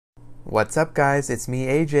What's up, guys? It's me,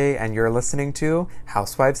 AJ, and you're listening to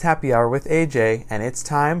Housewives Happy Hour with AJ, and it's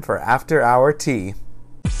time for After Hour Tea.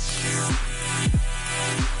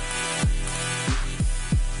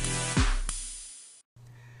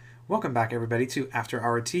 Welcome back, everybody, to After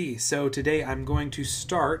Hour Tea. So today I'm going to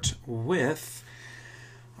start with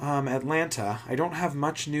Atlanta. I don't have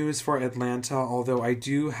much news for Atlanta, although I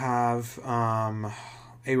do have a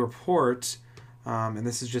report, and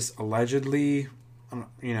this is just allegedly,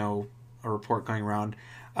 a report going around,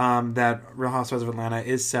 that Real Housewives of Atlanta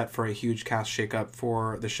is set for a huge cast shakeup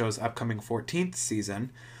for the show's upcoming 14th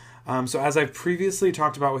season. So as I've previously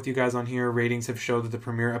talked about with you guys on here, ratings have showed that the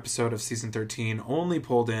premiere episode of season 13 only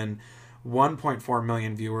pulled in 1.4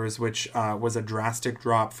 million viewers, which was a drastic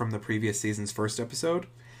drop from the previous season's first episode.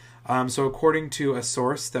 So according to a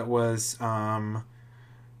source that was on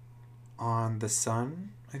The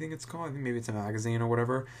Sun, I think it's called. I think maybe it's a magazine or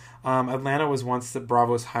whatever. Atlanta was once the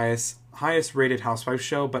Bravo's highest rated housewives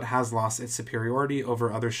show, but has lost its superiority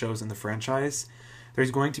over other shows in the franchise. There's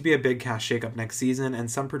going to be a big cast shakeup next season, and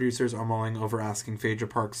some producers are mulling over asking Phaedra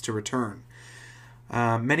Parks to return.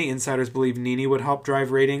 Many insiders believe NeNe would help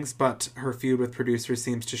drive ratings, but her feud with producers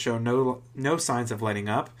seems to show no signs of letting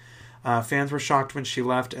up. Fans were shocked when she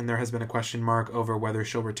left, and there has been a question mark over whether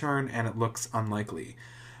she'll return, and it looks unlikely.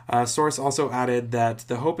 Source also added that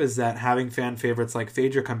the hope is that having fan favorites like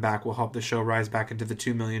Phaedra come back will help the show rise back into the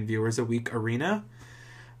 2 million viewers a week arena.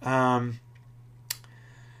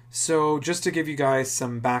 So just to give you guys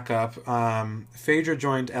some backup, Phaedra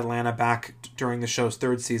joined Atlanta back during the show's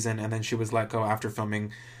third season, and then she was let go after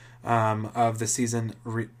filming of the season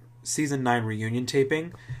 9 reunion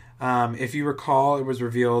taping. If you recall, it was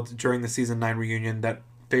revealed during the season 9 reunion that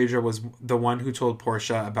Phaedra was the one who told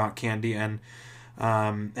Portia about Kandi and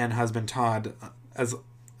husband Todd, I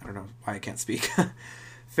don't know why I can't speak.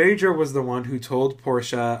 Phaedra was the one who told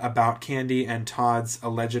Portia about Kandi and Todd's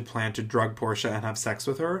alleged plan to drug Portia and have sex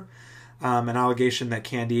with her. An allegation that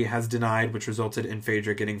Kandi has denied, which resulted in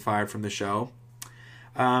Phaedra getting fired from the show.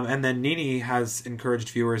 And then NeNe has encouraged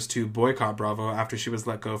viewers to boycott Bravo after she was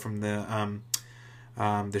let go from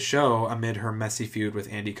the show amid her messy feud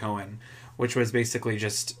with Andy Cohen, which was basically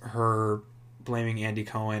just her blaming Andy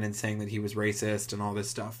Cohen and saying that he was racist and all this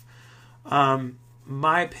stuff.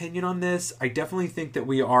 My opinion on this, I definitely think that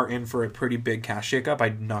we are in for a pretty big cast shakeup.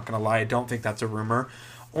 I'm not going to lie, I don't think that's a rumor.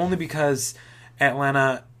 Only because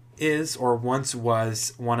Atlanta is, or once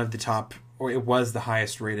was, one of the top, or it was the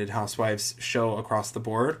highest rated Housewives show across the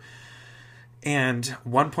board. And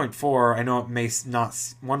 1.4, I know it may not,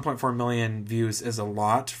 1.4 million views is a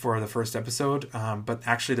lot for the first episode, but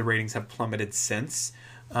actually the ratings have plummeted since.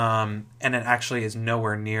 And it actually is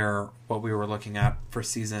nowhere near what we were looking at for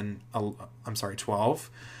season 12.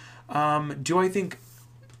 Do I think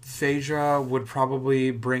Phaedra would probably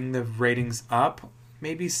bring the ratings up?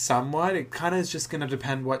 Maybe somewhat. It kind of is just going to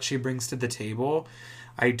depend what she brings to the table.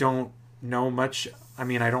 I don't know much. I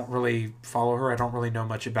mean, I don't really follow her. I don't really know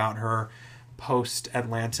much about her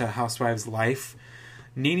post-Atlanta Housewives life.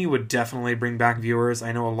 NeNe would definitely bring back viewers.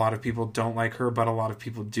 I know a lot of people don't like her, but a lot of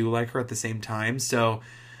people do like her at the same time. So,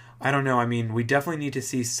 I don't know. I mean, we definitely need to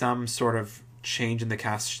see some sort of change in the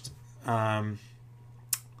cast. I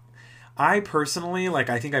personally,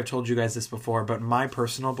 I think I've told you guys this before, but my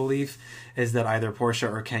personal belief is that either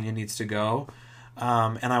Portia or Kenya needs to go.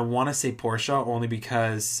 And I want to say Portia only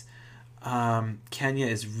because Kenya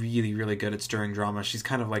is really, really good at stirring drama. She's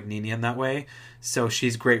kind of like NeNe in that way. So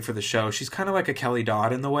she's great for the show. She's kind of like a Kelly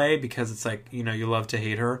Dodd in the way, because it's like, you love to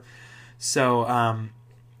hate her. So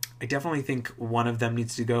I definitely think one of them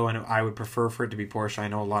needs to go, and I would prefer for it to be Portia. I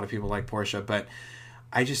know a lot of people like Portia, but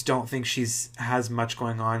I just don't think has much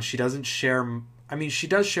going on. She doesn't share... I mean, she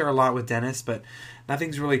does share a lot with Dennis, but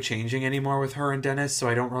nothing's really changing anymore with her and Dennis, so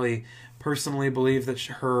I don't really personally believe that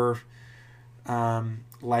her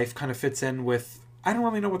life kind of fits in with... I don't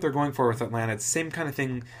really know what they're going for with Atlanta. It's the same kind of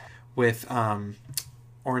thing with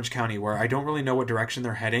Orange County, where I don't really know what direction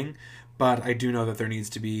they're heading, but I do know that there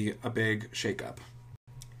needs to be a big shakeup.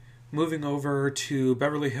 Moving over to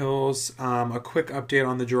Beverly Hills, a quick update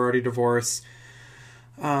on the Girardi divorce.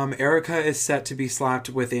 Erica is set to be slapped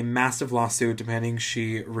with a massive lawsuit demanding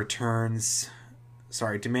she returns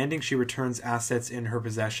assets in her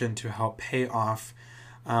possession to help pay off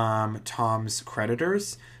Tom's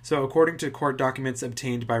creditors. So according to court documents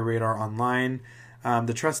obtained by Radar Online,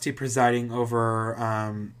 the trustee presiding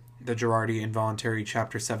over the Girardi involuntary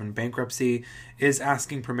Chapter 7 bankruptcy is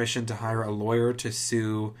asking permission to hire a lawyer to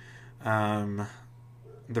sue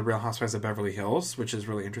The Real Housewives of Beverly Hills, which is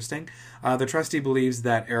really interesting. The trustee believes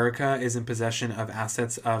that Erica is in possession of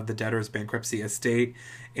assets of the debtor's bankruptcy estate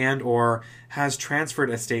and or has transferred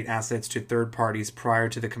estate assets to third parties prior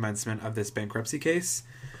to the commencement of this bankruptcy case.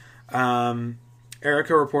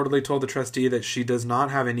 Erica reportedly told the trustee that she does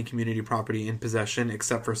not have any community property in possession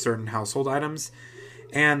except for certain household items,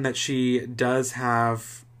 and that she does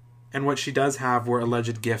have, and what she does have were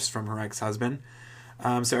alleged gifts from her ex-husband.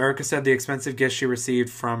 So Erica said the expensive gifts she received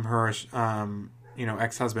from her,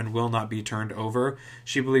 ex-husband will not be turned over.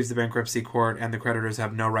 She believes the bankruptcy court and the creditors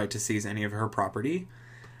have no right to seize any of her property.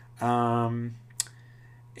 And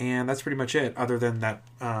that's pretty much it, other than that,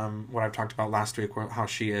 what I've talked about last week, how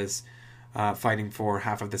she is fighting for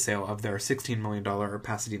half of the sale of their $16 million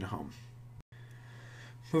Pasadena home.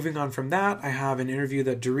 Moving on from that, I have an interview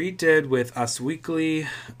that Dorit did with Us Weekly,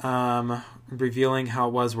 revealing how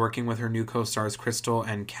it was working with her new co-stars Crystal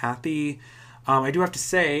and Kathy. I do have to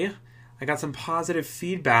say, I got some positive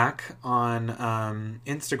feedback on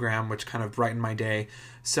Instagram, which kind of brightened my day.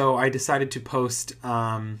 So I decided to post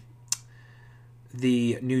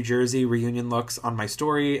the New Jersey reunion looks on my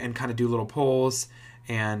story and kind of do little polls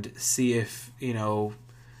and see if, if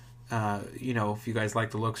you guys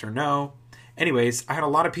like the looks or no. Anyways, I had a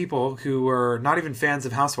lot of people who were not even fans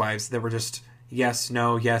of Housewives that were just yes,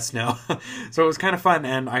 no. So it was kind of fun,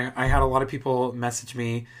 and I had a lot of people message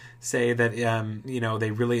me, say that,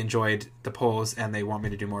 they really enjoyed the polls and they want me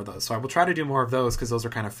to do more of those. So I will try to do more of those because those are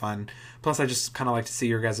kind of fun. Plus, I just kind of like to see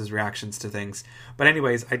your guys' reactions to things. But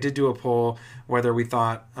anyways, I did do a poll whether we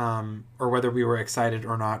thought, or whether we were excited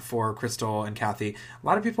or not for Crystal and Kathy. A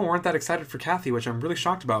lot of people weren't that excited for Kathy, which I'm really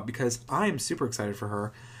shocked about because I am super excited for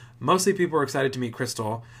her. Mostly people are excited to meet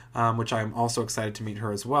Crystal, which I'm also excited to meet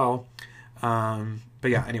her as well.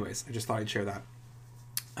 But yeah, anyways, I just thought I'd share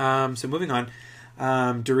that. So moving on,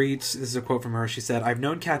 Dorit, this is a quote from her. She said, "I've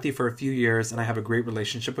known Kathy for a few years and I have a great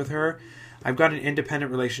relationship with her. I've got an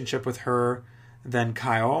independent relationship with her than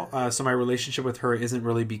Kyle. So my relationship with her isn't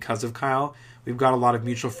really because of Kyle. We've got a lot of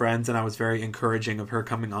mutual friends and I was very encouraging of her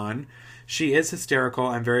coming on. She is hysterical.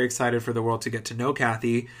 I'm very excited for the world to get to know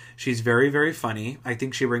Kathy. She's very, very funny. I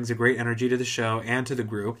think she brings a great energy to the show and to the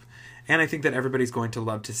group. And I think that everybody's going to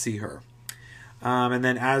love to see her." And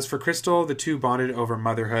then as for Crystal, the two bonded over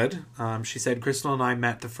motherhood. She said, "Crystal and I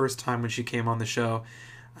met the first time when she came on the show."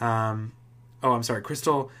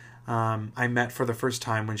 Crystal, I met for the first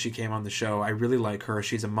time when she came on the show. I really like her.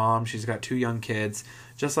 She's a mom. She's got 2 young kids,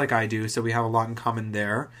 just like I do. So we have a lot in common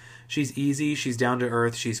there. She's easy. She's down to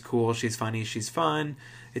earth. She's cool. She's funny. She's fun.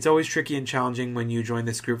 It's always tricky and challenging when you join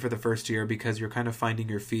this group for the first year because you're kind of finding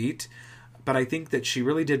your feet. But I think that she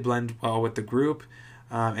really did blend well with the group.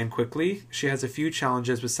 And quickly. She has a few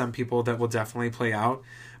challenges with some people that will definitely play out,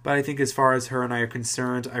 but I think as far as her and I are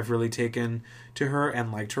concerned, I've really taken to her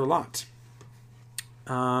and liked her a lot.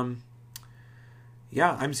 I'm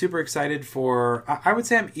super excited for, I would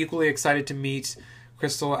say I'm equally excited to meet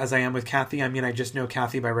Crystal as I am with Kathy. I mean, I just know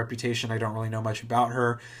Kathy by reputation. I don't really know much about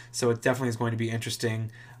her, so it definitely is going to be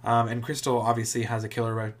interesting. And Crystal obviously has a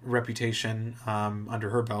killer reputation under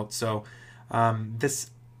her belt, so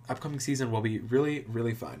this upcoming season will be really,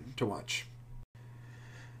 really fun to watch.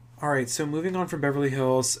 All right, so moving on from Beverly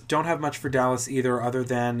Hills, don't have much for Dallas either, other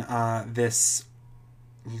than this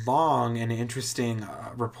long and interesting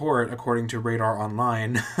report according to Radar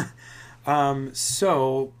Online.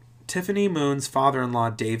 So Tiffany Moon's father-in-law,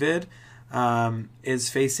 David, is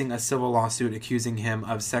facing a civil lawsuit accusing him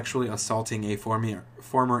of sexually assaulting a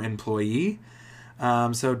former employee.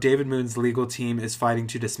 So David Moon's legal team is fighting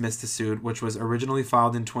to dismiss the suit, which was originally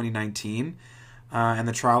filed in 2019, and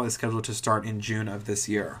the trial is scheduled to start in June of this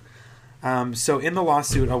year. So in the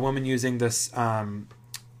lawsuit, a woman using this,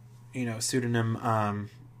 pseudonym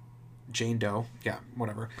Jane Doe,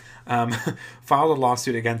 filed a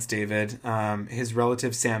lawsuit against David, his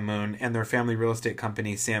relative Sam Moon, and their family real estate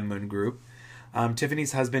company, Sam Moon Group.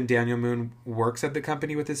 Tiffany's husband, Daniel Moon, works at the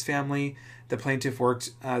company with his family. The plaintiff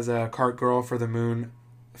worked as a cart girl for the Moon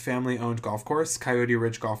family-owned golf course, Coyote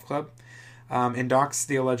Ridge Golf Club. In docs,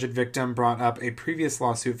 the alleged victim brought up a previous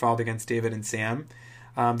lawsuit filed against David and Sam.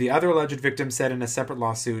 The other alleged victim said in a separate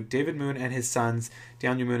lawsuit, David Moon and his sons,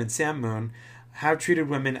 Daniel Moon and Sam Moon, have treated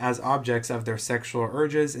women as objects of their sexual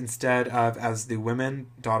urges instead of as the women,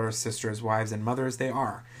 daughters, sisters, wives, and mothers they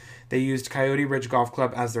are. They used Coyote Ridge Golf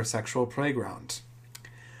Club as their sexual playground.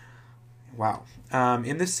 Wow.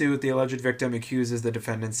 In the suit, the alleged victim accuses the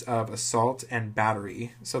defendants of assault and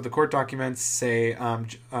battery. So the court documents say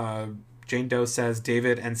Jane Doe says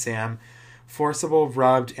David and Sam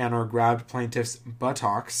rubbed and or grabbed plaintiff's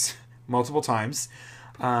buttocks multiple times.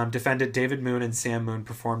 Defendant David Moon and Sam Moon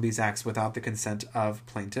performed these acts without the consent of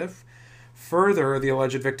plaintiff. Further, the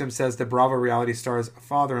alleged victim says the Bravo reality star's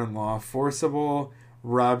father-in-law forcible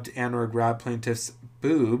rubbed and or grabbed plaintiff's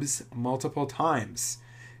boobs multiple times.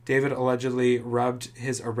 David allegedly rubbed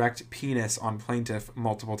his erect penis on plaintiff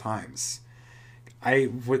multiple times. I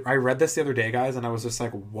read this the other day, guys, and I was just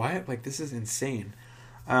like, what? Like, this is insane.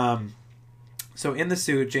 So in the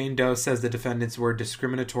suit, Jane Doe says the defendants were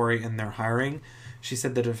discriminatory in their hiring. She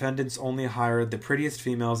said the defendants only hired the prettiest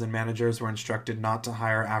females and managers were instructed not to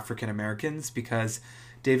hire African Americans because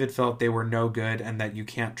David felt they were no good and that you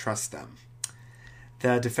can't trust them.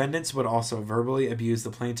 The defendants would also verbally abuse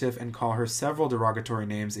the plaintiff and call her several derogatory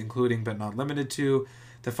names, including but not limited to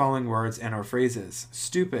the following words and or phrases: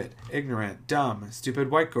 stupid, ignorant, dumb,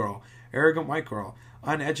 stupid white girl, arrogant white girl,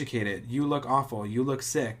 uneducated, you look awful, you look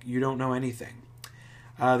sick, you don't know anything.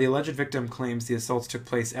 The alleged victim claims the assaults took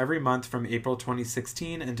place every month from April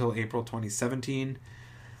 2016 until April 2017.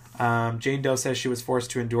 Jane Doe says she was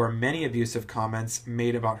forced to endure many abusive comments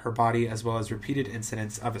made about her body as well as repeated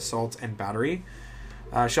incidents of assault and battery.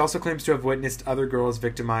 She also claims to have witnessed other girls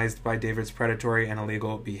victimized by David's predatory and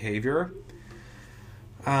illegal behavior.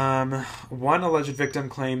 One alleged victim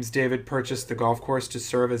claims David purchased the golf course to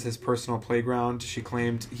serve as his personal playground. She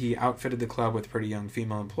claimed he outfitted the club with pretty young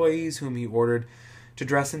female employees whom he ordered to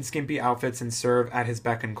dress in skimpy outfits and serve at his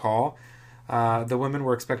beck and call. The women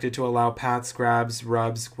were expected to allow pats, grabs,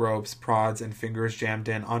 rubs, gropes, prods, and fingers jammed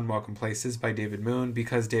in unwelcome places by David Moon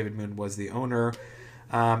because David Moon was the owner,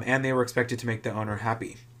 and they were expected to make the owner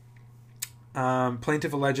happy.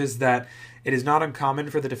 Plaintiff alleges that it is not uncommon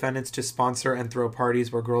for the defendants to sponsor and throw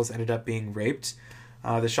parties where girls ended up being raped.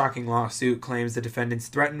 The shocking lawsuit claims the defendants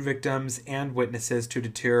threatened victims and witnesses to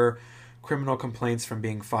deter criminal complaints from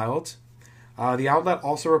being filed. The outlet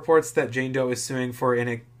also reports that Jane Doe is suing for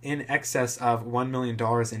in excess of $1 million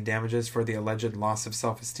in damages for the alleged loss of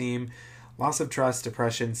self-esteem, loss of trust,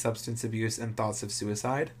 depression, substance abuse, and thoughts of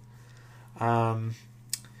suicide.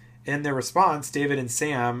 In their response, David and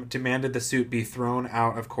Sam demanded the suit be thrown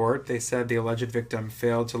out of court. They said the alleged victim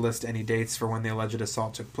failed to list any dates for when the alleged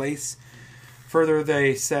assault took place. Further,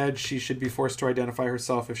 they said she should be forced to identify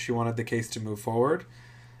herself if she wanted the case to move forward.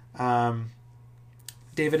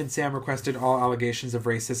 David and Sam requested all allegations of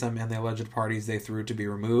racism and the alleged parties they threw to be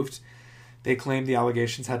removed. They claimed the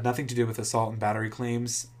allegations had nothing to do with assault and battery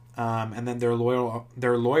claims. And then their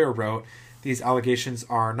lawyer wrote, these allegations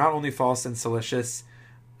are not only false and salacious,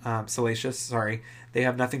 they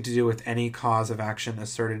have nothing to do with any cause of action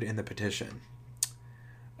asserted in the petition.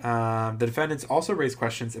 The defendants also raised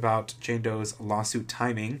questions about Jane Doe's lawsuit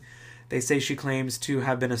timing. They say she claims to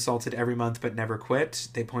have been assaulted every month but never quit.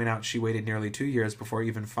 They point out she waited nearly 2 years before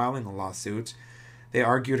even filing a lawsuit. They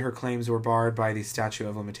argued her claims were barred by the statute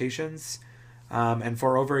of limitations. And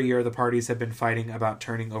for over a year, the parties have been fighting about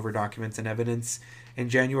turning over documents and evidence. In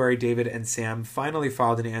January, David and Sam finally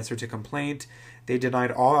filed an answer to complaint. They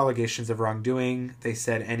denied all allegations of wrongdoing. They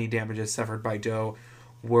said any damages suffered by Doe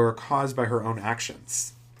were caused by her own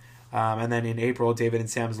actions. And then in April, David and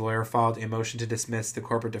Sam's lawyer filed a motion to dismiss the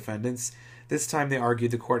corporate defendants. This time they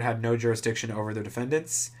argued the court had no jurisdiction over the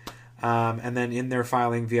defendants. And then in their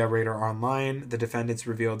filing via Radar Online, the defendants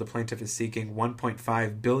revealed the plaintiff is seeking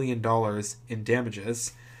 $1.5 billion in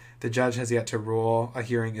damages. The judge has yet to rule. A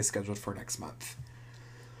hearing is scheduled for next month.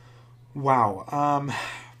 Wow.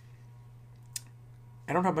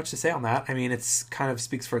 I don't have much to say on that. I mean, it's kind of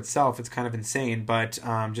speaks for itself. It's kind of insane, but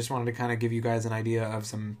just wanted to kind of give you guys an idea of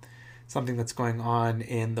something that's going on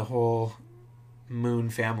in the whole Moon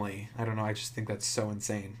family. I don't know. I just think that's so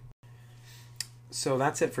insane. So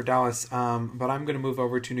that's it for Dallas. But I'm going to move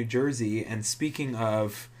over to New Jersey. And speaking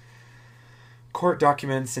of court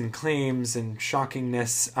documents and claims and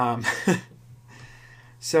shockingness,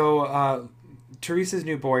 Teresa's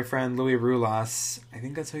new boyfriend, Louis Roulas, I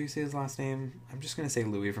think that's how you say his last name. I'm just going to say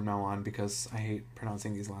Louis from now on because I hate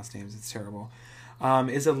pronouncing these last names. It's terrible.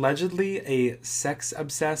 Is allegedly a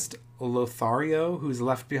sex-obsessed Lothario who's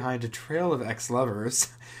left behind a trail of ex-lovers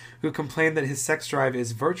who complain that his sex drive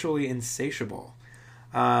is virtually insatiable.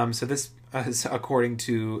 So this is according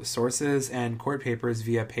to sources and court papers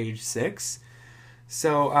via Page 6.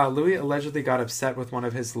 So Louis allegedly got upset with one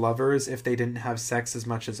of his lovers if they didn't have sex as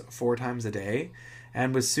much as 4 times a day,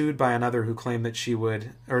 and was sued by another who claimed that he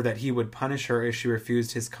would punish her if she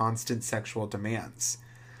refused his constant sexual demands.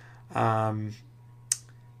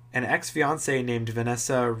 An ex-fiancée named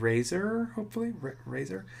Vanessa Razor,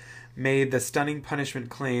 made the stunning punishment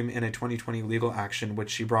claim in a 2020 legal action, which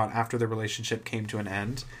she brought after the relationship came to an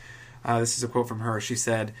end. This is a quote from her. She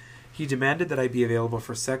said, "He demanded that I be available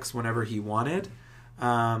for sex whenever he wanted.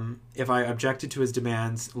 If I objected to his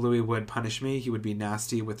demands, Louis would punish me. He would be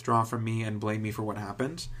nasty, withdraw from me, and blame me for what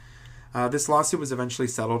happened. This lawsuit was eventually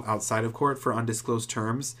settled outside of court for undisclosed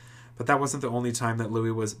terms, but that wasn't the only time that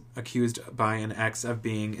Louis was accused by an ex of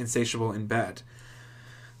being insatiable in bed.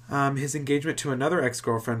 His engagement to another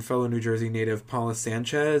ex-girlfriend, fellow New Jersey native Paula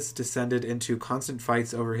Sanchez, descended into constant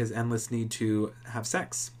fights over his endless need to have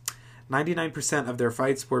sex. 99% of their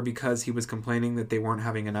fights were because he was complaining that they weren't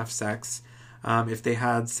having enough sex. If they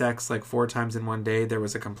had sex like 4 times in one day, there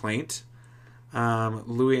was a complaint.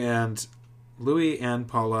 Louis and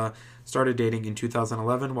Paula started dating in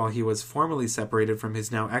 2011 while he was formally separated from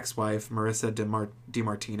his now ex-wife, Marissa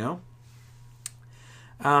DiMartino.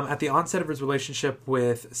 At the onset of his relationship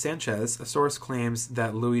with Sanchez, a source claims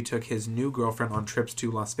that Louis took his new girlfriend on trips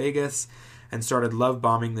to Las Vegas and started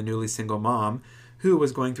love-bombing the newly single mom, who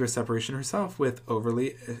was going through a separation herself with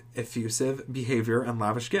overly effusive behavior and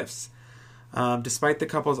lavish gifts. Despite the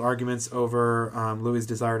couple's arguments over Louis'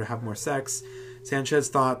 desire to have more sex, Sanchez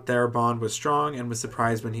thought their bond was strong and was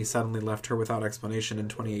surprised when he suddenly left her without explanation in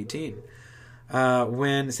 2018.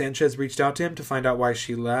 When Sanchez reached out to him to find out why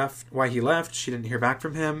he left, she didn't hear back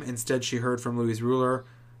from him. Instead, she heard from Louis'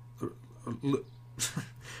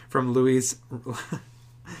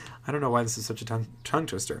 I don't know why this is such a tongue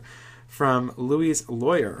twister. From Louis'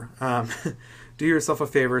 lawyer. Do yourself a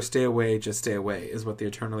favor, stay away, just stay away, is what the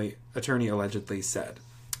attorney allegedly said.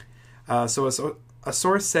 So a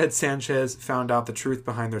source said Sanchez found out the truth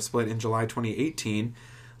behind their split in July 2018.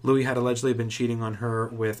 Louis had allegedly been cheating on her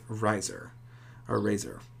with Razor. I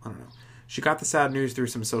don't know. She got the sad news through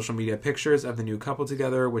some social media pictures of the new couple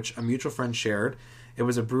together, which a mutual friend shared. It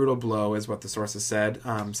was a brutal blow, is what the sources said.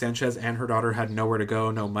 Sanchez and her daughter had nowhere to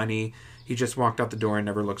go, no money. He just walked out the door and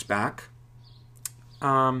never looked back.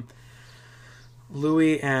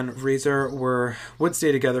 Louis and Razor would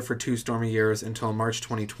stay together for 2 stormy years until March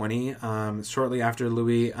 2020. Shortly after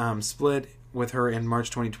Louis split with her in March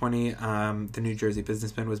 2020, the New Jersey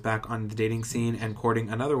businessman was back on the dating scene and courting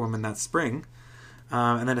another woman that spring.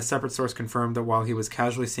 And then a separate source confirmed that while he was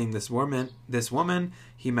casually seeing this woman,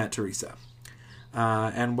 he met Teresa.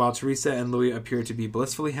 And while Teresa and Louis appear to be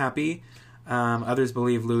blissfully happy, others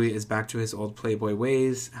believe Louis is back to his old playboy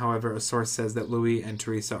ways. However, a source says that Louis and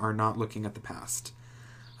Teresa are not looking at the past.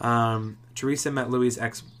 Teresa met Louis'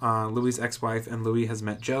 ex-wife, and Louis has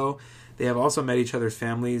met Joe. They have also met each other's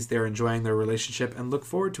families. They are enjoying their relationship and look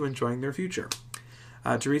forward to enjoying their future.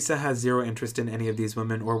 Teresa has zero interest in any of these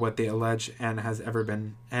women or what they allege and has never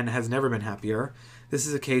been happier. This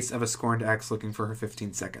is a case of a scorned ex looking for her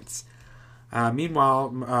 15 seconds. Meanwhile,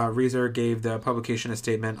 Razor gave the publication a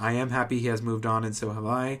statement, "I am happy he has moved on and so have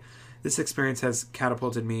I. This experience has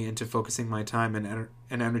catapulted me into focusing my time and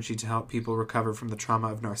energy to help people recover from the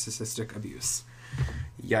trauma of narcissistic abuse."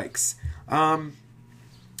 Yikes.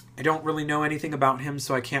 I don't really know anything about him,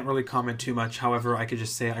 so I can't really comment too much. However, I could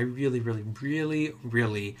just say I really, really, really,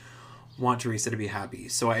 really want Teresa to be happy.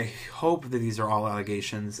 So I hope that these are all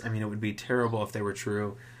allegations. I mean, it would be terrible if they were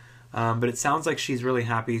true. But it sounds like she's really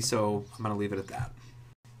happy, so I'm going to leave it at that.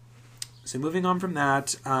 So moving on from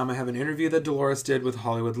that, I have an interview that Dolores did with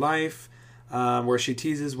Hollywood Life, where she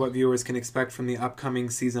teases what viewers can expect from the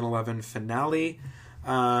upcoming season 11 finale.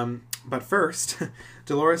 But first,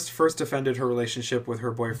 Dolores first defended her relationship with her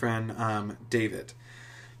boyfriend, David.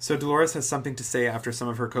 So Dolores has something to say after some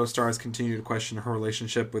of her co-stars continue to question her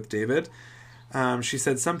relationship with David. She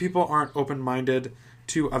said, "Some people aren't open-minded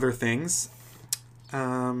to other things."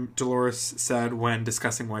 Dolores said when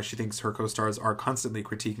discussing why she thinks her co-stars are constantly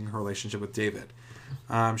critiquing her relationship with David.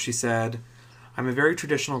 She said, "I'm a very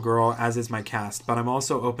traditional girl, as is my cast, but I'm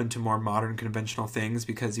also open to more modern, conventional things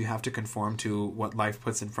because you have to conform to what life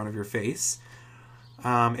puts in front of your face.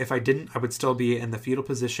 If I didn't, I would still be in the fetal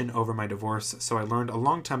position over my divorce, so I learned a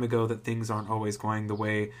long time ago that things aren't always going the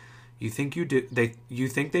way you think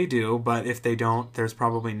they do, but if they don't, there's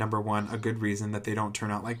probably, number 1, a good reason that they don't turn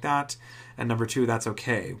out like that, and number 2, that's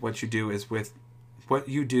okay. What you do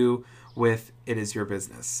with it is your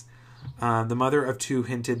business." The mother of 2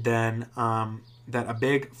 hinted then that a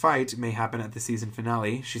big fight may happen at the season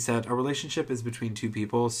finale. She said, "A relationship is between 2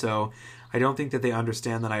 people, so I don't think that they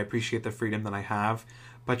understand that I appreciate the freedom that I have,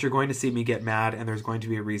 but you're going to see me get mad, and there's going to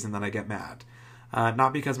be a reason that I get mad.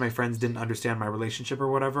 Not because my friends didn't understand my relationship or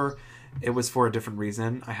whatever. It was for a different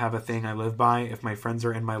reason. I have a thing I live by. If my friends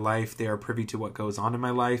are in my life, they are privy to what goes on in my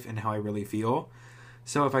life and how I really feel.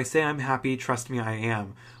 So if I say I'm happy, trust me, I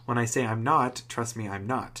am. When I say I'm not, trust me, I'm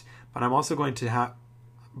not. But I'm also going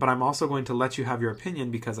to let you have your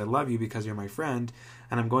opinion because I love you, because you're my friend,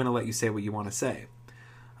 and I'm going to let you say what you want to say."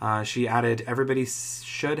 She added, "Everybody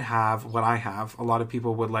should have what I have. A lot of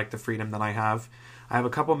people would like the freedom that I have. I have a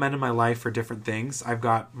couple men in my life for different things. I've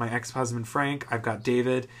got my ex-husband Frank, I've got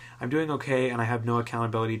David. I'm doing okay, and I have no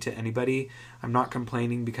accountability to anybody. I'm not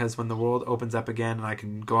complaining because when the world opens up again and I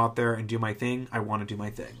can go out there and do my thing, I want to do my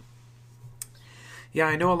thing. Yeah,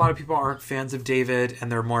 I know a lot of people aren't fans of David, and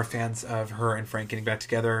they're more fans of her and Frank getting back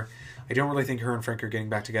together. I don't really think her and Frank are getting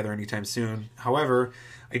back together anytime soon. However,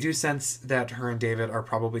 I do sense that her and David are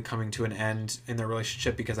probably coming to an end in their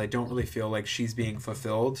relationship because I don't really feel like she's being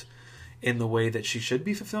fulfilled in the way that she should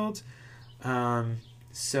be fulfilled.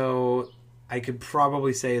 So I could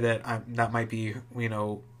probably say that that might be,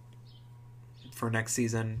 for next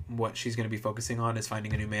season, what she's going to be focusing on is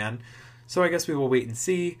finding a new man. So I guess we will wait and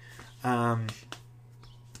see.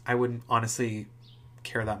 I wouldn't honestly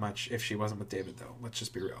care that much if she wasn't with David, though. Let's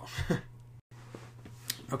just be real.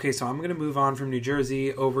 Okay, so I'm going to move on from New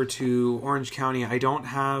Jersey over to Orange County. I don't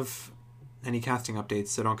have any casting updates,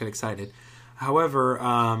 so don't get excited. However,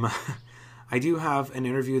 I do have an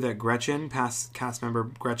interview that Gretchen, past cast member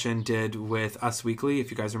Gretchen, did with Us Weekly. If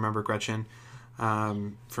you guys remember Gretchen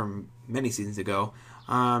from many seasons ago.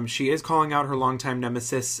 She is calling out her longtime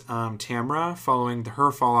nemesis, Tamra, following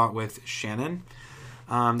her fallout with Shannon.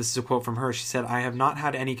 This is a quote from her. She said, "I have not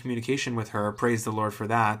had any communication with her. Praise the Lord for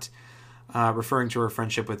that." Referring to her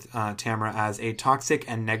friendship with Tamra as a toxic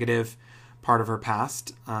and negative part of her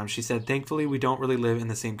past. She said, "Thankfully, we don't really live in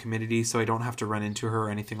the same community, so I don't have to run into her or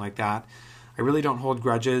anything like that. I really don't hold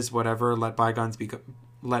grudges, whatever, let bygones be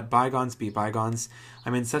bygones.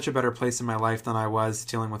 I'm in such a better place in my life than I was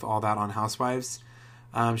dealing with all that on Housewives."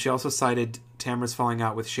 She also cited Tamra's falling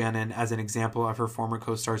out with Shannon as an example of her former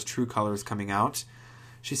co-star's true colors coming out.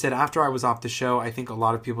 She said, "After I was off the show, I think a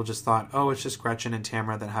lot of people just thought, oh, it's just Gretchen and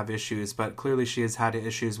Tamra that have issues, but clearly she has had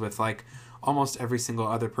issues with almost every single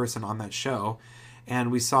other person on that show.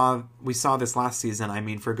 And we saw this last season. I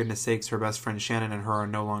mean, for goodness sakes, her best friend Shannon and her are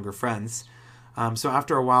no longer friends. So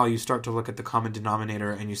after a while, you start to look at the common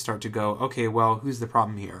denominator and you start to go, okay, well, who's the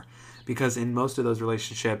problem here? Because in most of those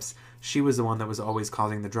relationships, she was the one that was always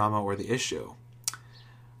causing the drama or the issue."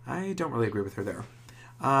 I don't really agree with her there.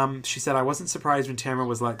 She said, "I wasn't surprised when Tamra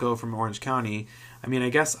was let go from Orange County. I mean, I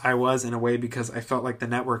guess I was in a way because I felt like the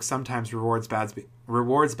network sometimes rewards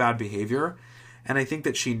bad behavior. And I think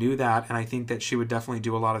that she knew that, and I think that she would definitely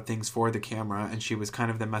do a lot of things for the camera, and she was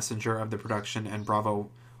kind of the messenger of the production and Bravo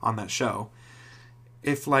on that show.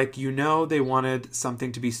 If, they wanted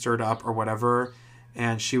something to be stirred up or whatever,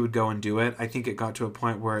 and she would go and do it, I think it got to a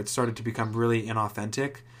point where it started to become really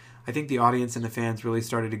inauthentic. I think the audience and the fans really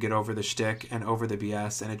started to get over the shtick and over the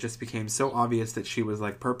BS, and it just became so obvious that she was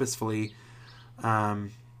purposefully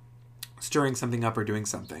stirring something up or doing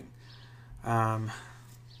something.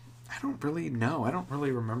 I don't really know. I don't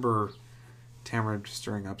really remember Tamra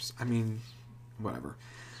stirring up. I mean, whatever.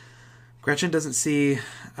 Gretchen doesn't see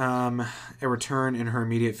a return in her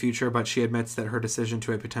immediate future, but she admits that her decision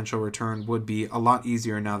to a potential return would be a lot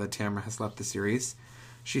easier now that Tamra has left the series.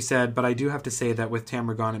 She said, "But I do have to say that with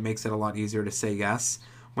Tamra gone, it makes it a lot easier to say yes.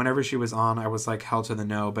 Whenever she was on, I was like hell to the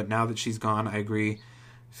no, but now that she's gone, I agree.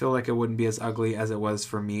 Feel like it wouldn't be as ugly as it was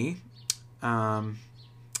for me."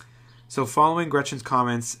 So following Gretchen's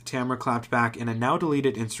comments, Tamra clapped back in a now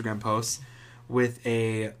deleted Instagram post with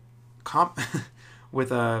a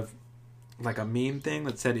a meme thing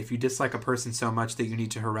that said, "If you dislike a person so much that you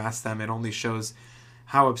need to harass them, it only shows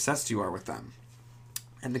how obsessed you are with them."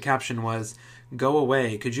 And the caption was, "Go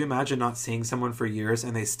away. Could you imagine not seeing someone for years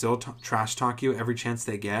and they still trash talk you every chance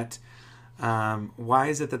they get? Why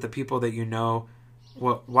is it that the people that you know,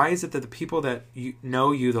 why is it that the people that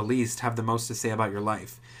know you the least have the most to say about your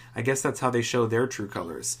life? I guess that's how they show their true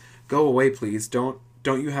colors. Go away, please. Don't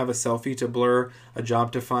you have a selfie to blur, a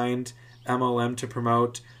job to find, MLM to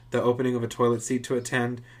promote, the opening of a toilet seat to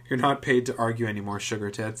attend? You're not paid to argue anymore,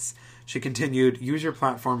 sugar tits." She continued, "Use your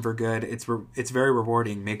platform for good. It's very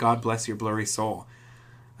rewarding. May God bless your blurry soul."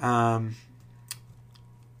 So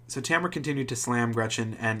Tamra continued to slam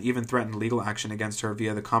Gretchen and even threatened legal action against her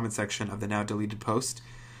via the comment section of the now deleted post.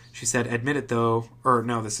 She said, "Admit it though," or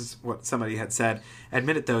no, this is what somebody had said,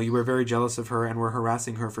 "Admit it though, you were very jealous of her and were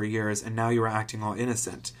harassing her for years, and now you are acting all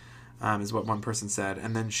innocent," is what one person said.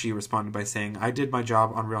 And then she responded by saying, "I did my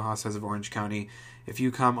job on Real Housewives of Orange County. If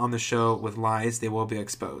you come on the show with lies, they will be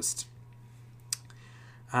exposed."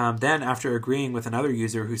 Then, after agreeing with another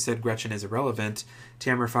user who said Gretchen is irrelevant,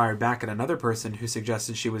 Tamra fired back at another person who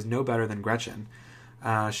suggested she was no better than Gretchen.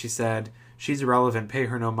 She said, "She's irrelevant, pay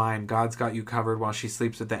her no mind. God's got you covered while she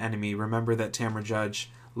sleeps with the enemy. Remember that, Tamra Judge.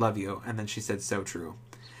 Love you." And then she said, "So true."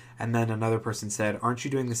 And then another person said, "Aren't you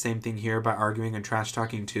doing the same thing here by arguing and trash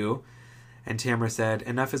talking too?" And Tamra said,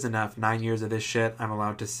 "Enough is enough. 9 years of this shit. I'm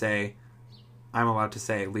allowed to say,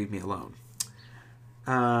 leave me alone."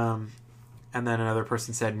 And then another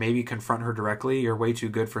person said, maybe confront her directly. You're way too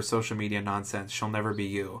good for social media nonsense. She'll never be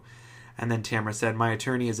you. And then Tamara said, my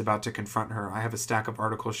attorney is about to confront her. I have a stack of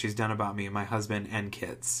articles she's done about me, my husband, and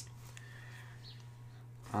kids.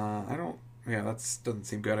 That doesn't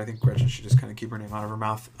seem good. I think Gretchen should just kind of keep her name out of her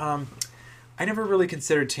mouth. I never really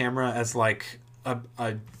considered Tamara as like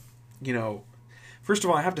first of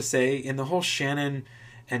all, I have to say, in the whole Shannon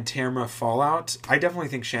and Tamara fallout, I definitely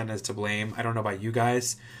think Shannon is to blame. I don't know about you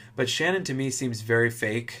guys, but Shannon to me seems very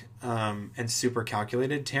fake and super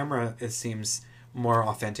calculated. Tamara seems more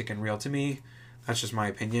authentic and real to me. That's just my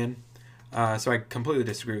opinion. So I completely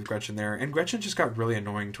disagree with Gretchen there. And Gretchen just got really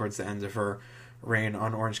annoying towards the end of her reign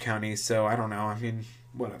on Orange County, so I don't know. I mean,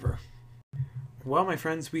 whatever. Well, my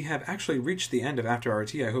friends, we have actually reached the end of After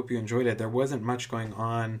RT. I hope you enjoyed it. There wasn't much going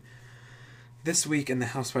on this week in the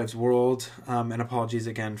Housewives world, and apologies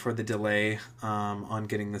again for the delay on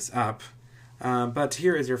getting this up. But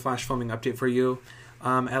here is your flash filming update for you.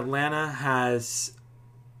 Atlanta has...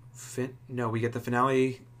 we get the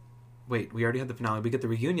finale... Wait, we already had the finale. We get the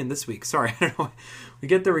reunion this week. Sorry, I don't know. We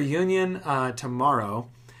get the reunion tomorrow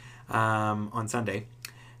on Sunday.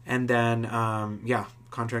 And then,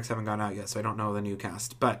 contracts haven't gone out yet, so I don't know the new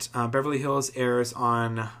cast. But Beverly Hills airs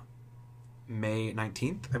on May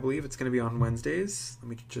 19th, I believe. It's going to be on Wednesdays. Let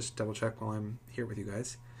me just double check while I'm here with you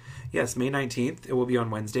guys. Yes, May 19th. It will be on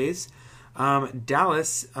Wednesdays.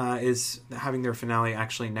 Dallas is having their finale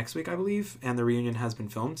actually next week, I believe, and the reunion has been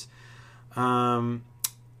filmed. And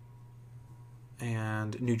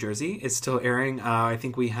New Jersey is still airing. I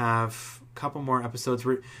think we have a couple more episodes.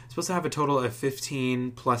 We're supposed to have a total of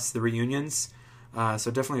 15 plus the reunions.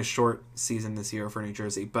 So definitely a short season this year for New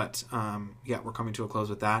Jersey. But we're coming to a close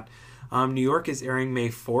with that. New York is airing May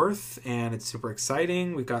 4th, and it's super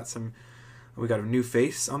exciting. We got a new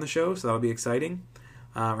face on the show, so that'll be exciting.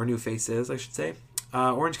 Or new faces, I should say.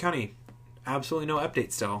 Orange County, absolutely no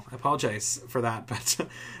update still. I apologize for that, but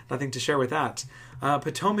nothing to share with that.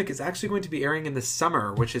 Potomac is actually going to be airing in the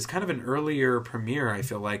summer, which is kind of an earlier premiere, I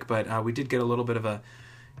feel like. But we did get a little bit of a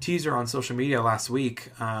teaser on social media last week.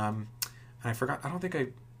 And I forgot. I don't think I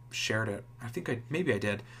shared it. Maybe I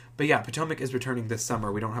did. But yeah, Potomac is returning this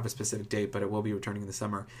summer. We don't have a specific date, but it will be returning in the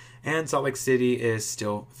summer. And Salt Lake City is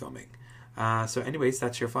still filming. So anyways,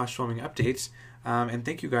 that's your flash filming update. And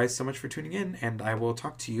thank you guys so much for tuning in, and I will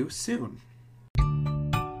talk to you soon.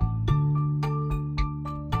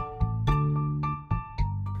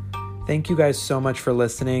 Thank you guys so much for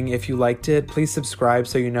listening. If you liked it, please subscribe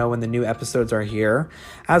so you know when the new episodes are here.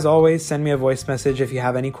 As always, send me a voice message if you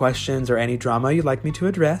have any questions or any drama you'd like me to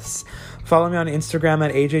address. Follow me on Instagram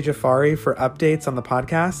at AJ Jafari for updates on the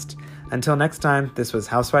podcast. Until next time, this was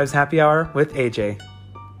Housewives Happy Hour with AJ.